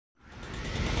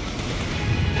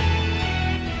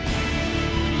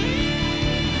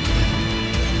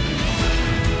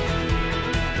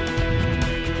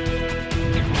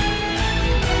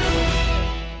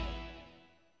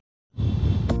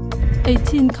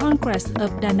18th Congress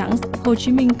of Đà Nẵng Ho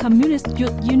Chi Minh Communist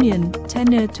Youth Union,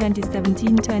 tenure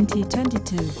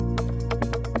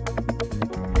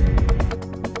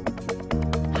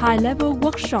 2017-2022. High-level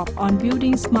workshop on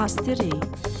building smart city.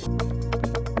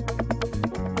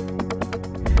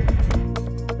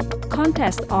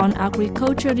 Contest on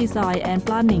agriculture design and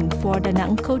planning for Đà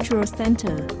Nẵng Cultural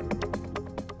Center.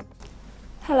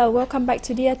 Hello, welcome back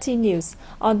to DRT News.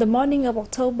 On the morning of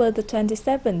October the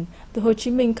 27th, the Ho Chi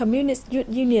Minh Communist Youth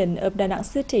Union of Da Nang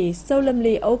City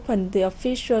solemnly opened the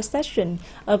official session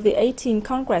of the 18th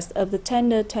Congress of the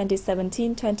tenure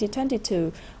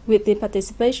 2017-2022 with the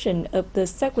participation of the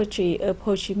Secretary of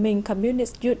Ho Chi Minh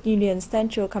Communist Youth Union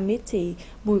Central Committee,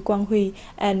 Bùi Quang Huy,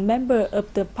 and member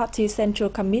of the Party Central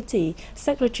Committee,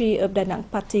 Secretary of Da Nang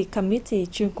Party Committee,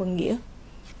 Trương Quang Nghĩa.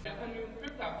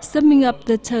 Summing up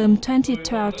the term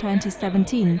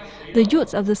 2012-2017, the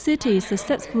youth of the city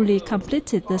successfully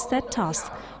completed the set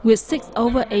task, with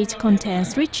 6/8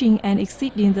 contents reaching and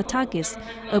exceeding the targets,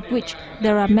 of which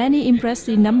there are many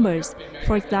impressive numbers.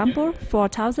 For example,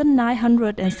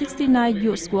 4,969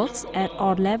 youth works at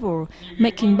all levels,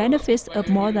 making benefits of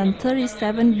more than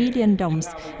 37 billion dongs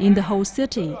in the whole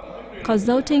city.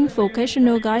 Consulting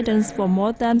vocational guidance for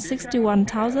more than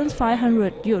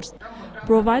 61,500 youths,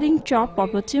 providing job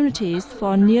opportunities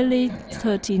for nearly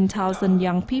 13,000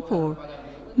 young people.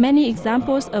 Many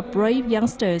examples of brave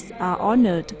youngsters are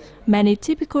honored. Many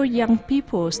typical young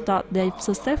people start their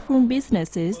successful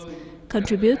businesses,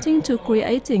 contributing to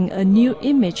creating a new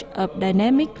image of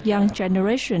dynamic young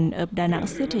generation of Da Nang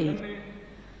City.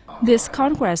 This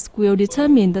Congress will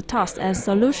determine the tasks and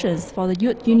solutions for the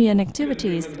youth union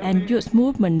activities and youth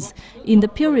movements in the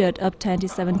period of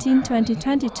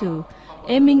 2017-2022,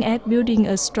 aiming at building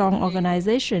a strong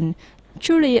organization,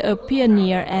 truly a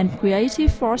pioneer and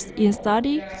creative force in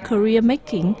study, career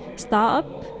making, startup,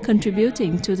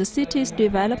 contributing to the city's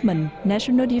development,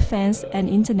 national defense, and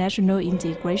international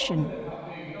integration.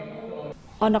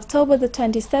 On October the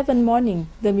 27th morning,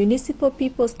 the Municipal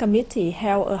People's Committee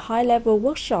held a high-level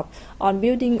workshop on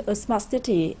building a smart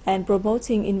city and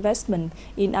promoting investment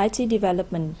in IT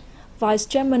development. Vice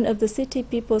Chairman of the City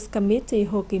People's Committee,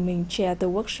 Ho Ki Minh, chaired the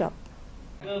workshop.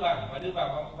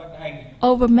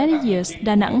 Over many years,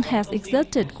 Da Nang has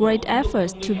exerted great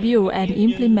efforts to build and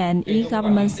implement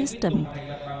e-government system.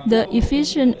 The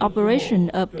efficient operation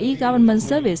of e-government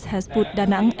service has put Da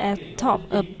Nang at top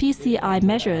of PCI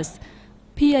measures,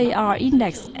 PAR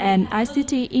index and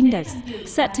ICT index,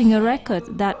 setting a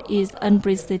record that is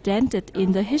unprecedented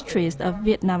in the histories of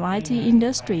Vietnam IT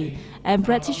industry and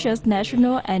prestigious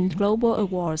national and global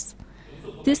awards.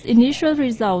 This initial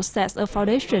result sets a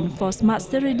foundation for smart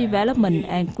city development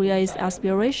and creates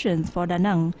aspirations for Da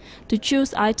Nang to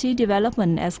choose IT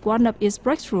development as one of its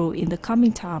breakthroughs in the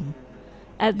coming time.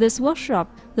 At this workshop,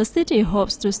 the city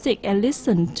hopes to seek and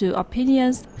listen to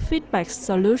opinions, feedback,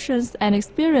 solutions, and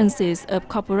experiences of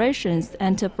corporations,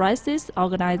 enterprises,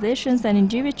 organizations, and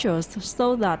individuals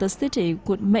so that the city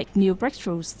could make new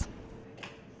breakthroughs.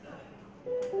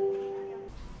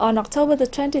 On October the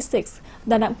 26th,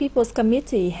 Da Nang People's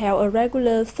Committee held a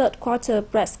regular third-quarter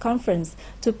press conference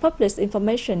to publish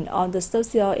information on the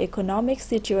socio-economic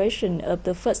situation of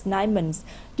the first 9 months,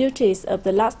 duties of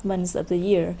the last months of the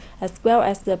year, as well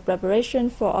as the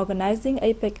preparation for organizing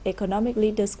APEC Economic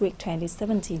Leaders Week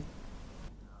 2017.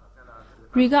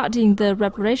 Regarding the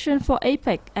preparation for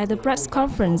APEC at the press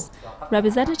conference,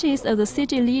 representatives of the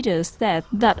city leaders said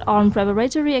that all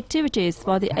preparatory activities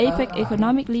for the APEC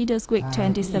Economic Leaders Week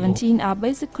 2017 are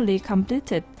basically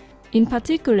completed. In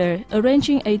particular,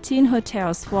 arranging 18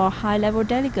 hotels for high-level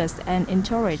delegates and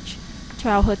entourage,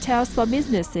 12 hotels for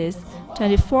businesses,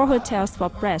 24 hotels for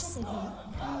press.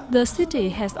 The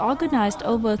city has organized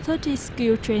over 30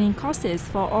 skill training courses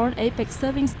for all APEC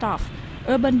serving staff,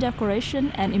 urban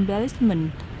decoration and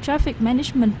embellishment, traffic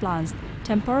management plans,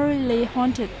 temporarily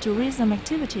haunted tourism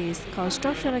activities,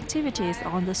 construction activities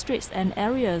on the streets and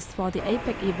areas for the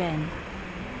APEC event.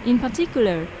 In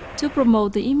particular, to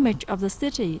promote the image of the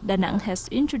city, Da Nang has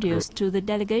introduced to the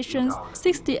delegations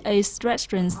 68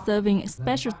 restaurants serving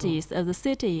specialties of the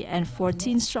city and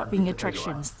 14 shopping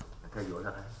attractions.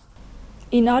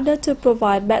 In order to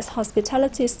provide best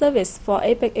hospitality service for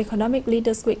APEC Economic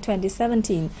Leaders Week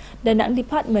 2017, the Da Nang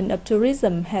Department of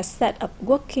Tourism has set up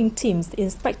working teams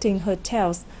inspecting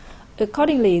hotels.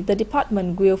 Accordingly, the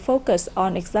department will focus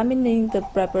on examining the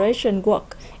preparation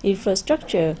work,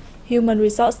 infrastructure, human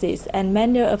resources, and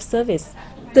manner of service.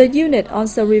 The unit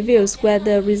also reviews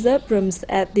whether reserved rooms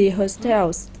at the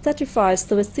hotels satisfy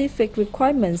specific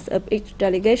requirements of each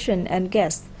delegation and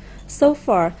guest. So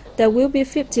far, there will be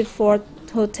 54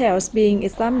 hotels being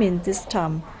examined this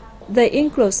time. They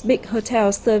include big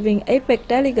hotels serving APEC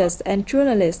delegates and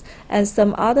journalists, and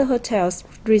some other hotels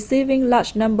receiving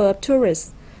large number of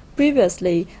tourists.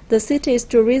 Previously, the city's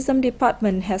tourism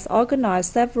department has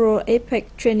organized several APEC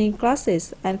training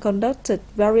classes and conducted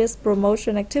various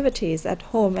promotion activities at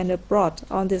home and abroad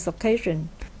on this occasion.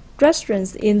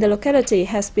 Restaurants in the locality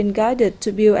has been guided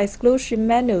to build exclusive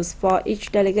menus for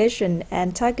each delegation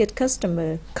and target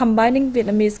customer, combining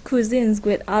Vietnamese cuisines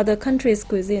with other countries'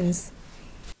 cuisines.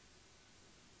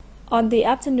 On the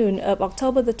afternoon of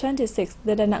October the 26th,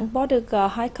 the Đà Nẵng Border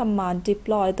Guard High Command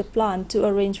deployed the plan to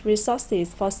arrange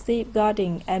resources for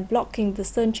safeguarding and blocking the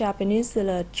Sơn Trà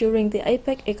Peninsula during the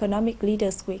APEC Economic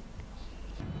Leaders Week.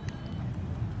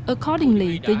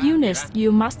 Accordingly, the units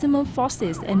use maximum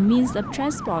forces and means of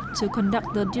transport to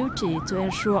conduct the duty to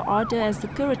ensure order and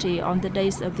security on the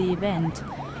days of the event,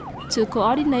 to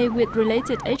coordinate with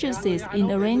related agencies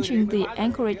in arranging the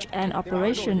anchorage and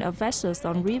operation of vessels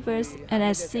on rivers and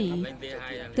at sea.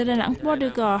 The Đà Nẵng Border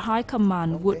Guard High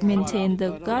Command would maintain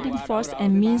the guarding force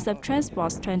and means of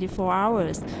transport 24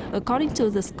 hours, according to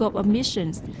the scope of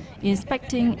missions,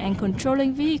 inspecting and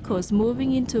controlling vehicles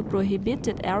moving into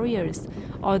prohibited areas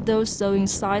or those showing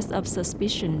signs of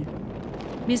suspicion.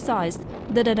 Besides,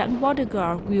 the Đà Nẵng Border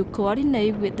Guard will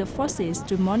coordinate with the forces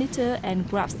to monitor and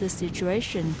grasp the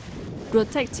situation,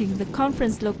 protecting the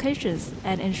conference locations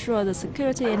and ensure the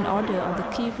security and order on the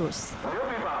key routes.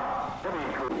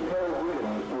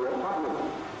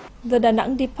 The Đà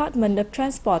Nẵng Department of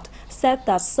Transport said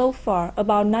that so far,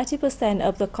 about 90%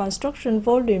 of the construction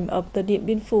volume of the Điện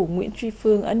Biên Phủ Nguyễn Tri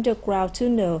Phương underground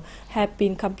tunnel have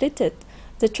been completed.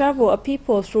 The travel of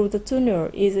people through the tunnel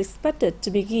is expected to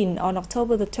begin on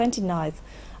October the 29th.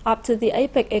 After the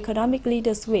APEC Economic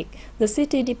Leaders Week, the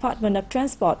City Department of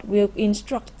Transport will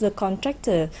instruct the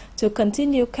contractor to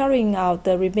continue carrying out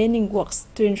the remaining works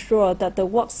to ensure that the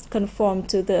works conform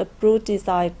to the approved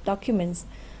design documents.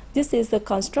 This is the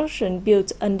construction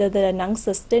built under the Đà Nẵng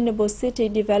Sustainable City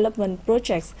Development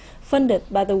Projects funded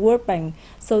by the World Bank,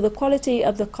 so the quality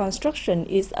of the construction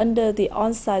is under the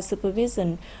on-site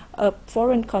supervision of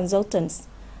foreign consultants.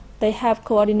 They have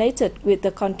coordinated with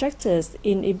the contractors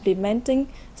in implementing,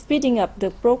 speeding up the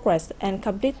progress and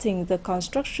completing the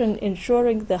construction,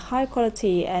 ensuring the high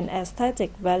quality and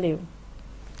aesthetic value.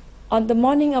 On the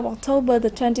morning of October the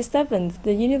 27th,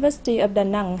 the University of Đà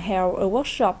Nẵng held a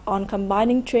workshop on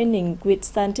combining training with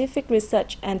scientific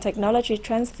research and technology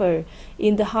transfer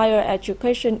in the higher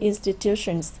education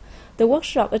institutions. The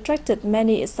workshop attracted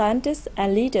many scientists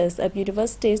and leaders of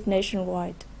universities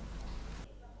nationwide.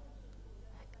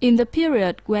 In the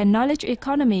period when knowledge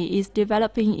economy is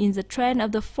developing in the trend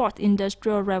of the Fourth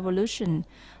Industrial Revolution,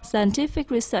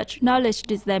 scientific research, knowledge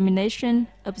dissemination,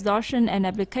 absorption, and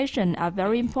application are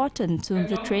very important to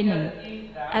the training.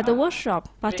 At the workshop,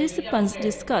 participants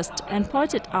discussed and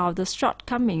pointed out the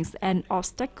shortcomings and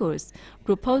obstacles,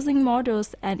 proposing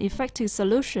models and effective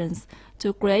solutions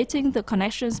to creating the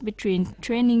connections between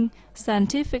training,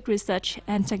 scientific research,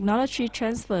 and technology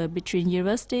transfer between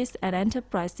universities and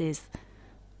enterprises.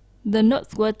 The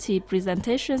noteworthy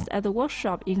presentations at the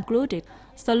workshop included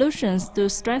solutions to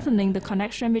strengthening the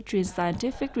connection between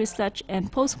scientific research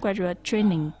and postgraduate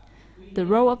training, the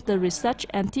role of the research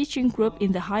and teaching group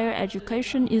in the higher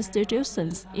education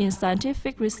institutions in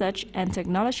scientific research and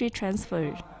technology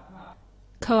transfer,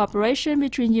 cooperation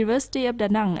between University of Đà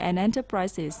Nẵng and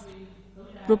enterprises,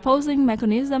 proposing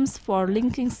mechanisms for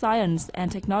linking science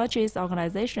and technologies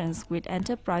organizations with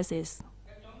enterprises.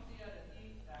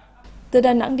 The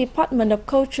Đà Nẵng Department of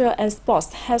Culture and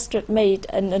Sports has just made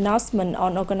an announcement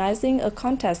on organizing a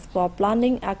contest for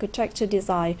planning architecture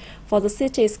design for the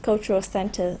city's cultural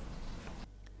center.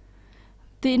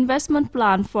 The investment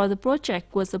plan for the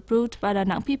project was approved by the Đà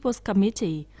Nẵng People's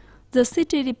Committee. The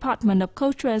City Department of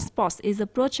Culture and Sports is the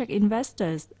project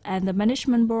investor, and the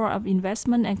Management Board of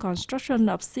Investment and Construction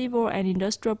of Civil and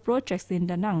Industrial Projects in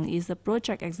Đà Nẵng is the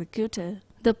project executor.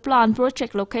 The planned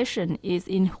project location is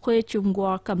in Huê Trung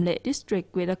Hoa Cẩm Lệ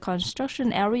district with a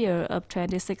construction area of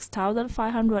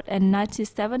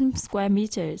 26,597 square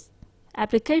meters.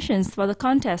 Applications for the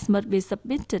contest must be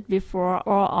submitted before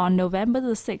or on November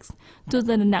the 6th to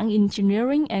the Đà Nẵng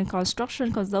Engineering and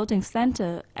Construction Consulting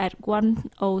Center at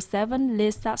 107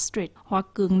 Lê Sát Street, Hoa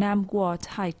Cường Nam Ward,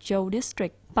 Hải Châu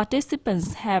district.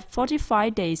 Participants have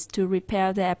 45 days to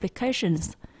prepare their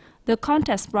applications. The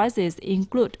contest prizes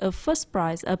include a first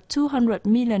prize of 200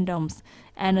 million đồng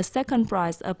and a second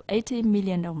prize of 80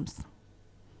 million đồng.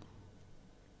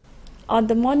 On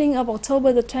the morning of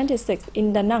October the 26th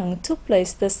in Đà Nẵng took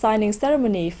place the signing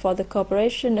ceremony for the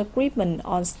cooperation agreement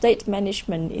on state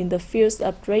management in the fields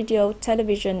of radio,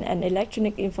 television, and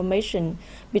electronic information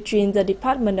between the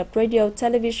Department of Radio,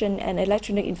 Television, and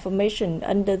Electronic Information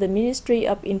under the Ministry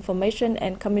of Information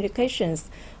and Communications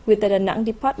with the Đà Nẵng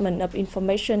Department of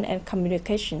Information and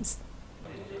Communications.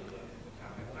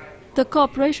 The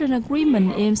cooperation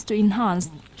agreement aims to enhance,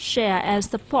 share, and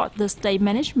support the state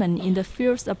management in the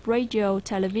fields of radio,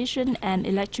 television, and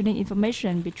electronic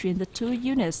information between the two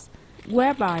units,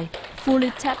 whereby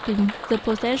fully tapping the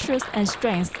potentials and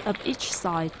strengths of each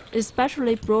side,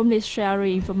 especially promptly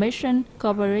sharing information,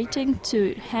 cooperating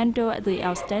to handle the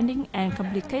outstanding and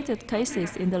complicated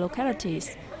cases in the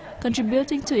localities,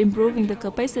 contributing to improving the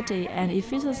capacity and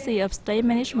efficiency of state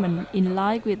management in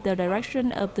line with the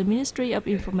direction of the Ministry of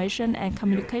Information and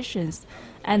Communications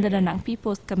and the Đà Nẵng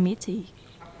People's Committee.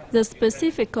 The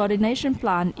specific coordination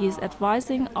plan is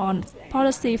advising on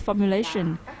policy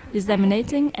formulation,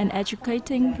 disseminating and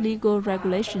educating legal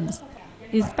regulations,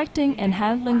 inspecting and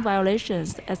handling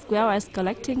violations, as well as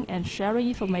collecting and sharing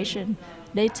information,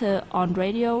 data on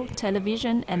radio,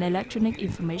 television, and electronic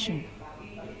information.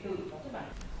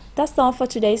 That's all for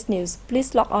today's news.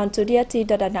 Please log on to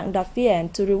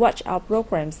drt.danang.vn to rewatch our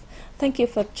programs. Thank you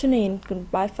for tuning in.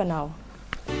 Goodbye for now.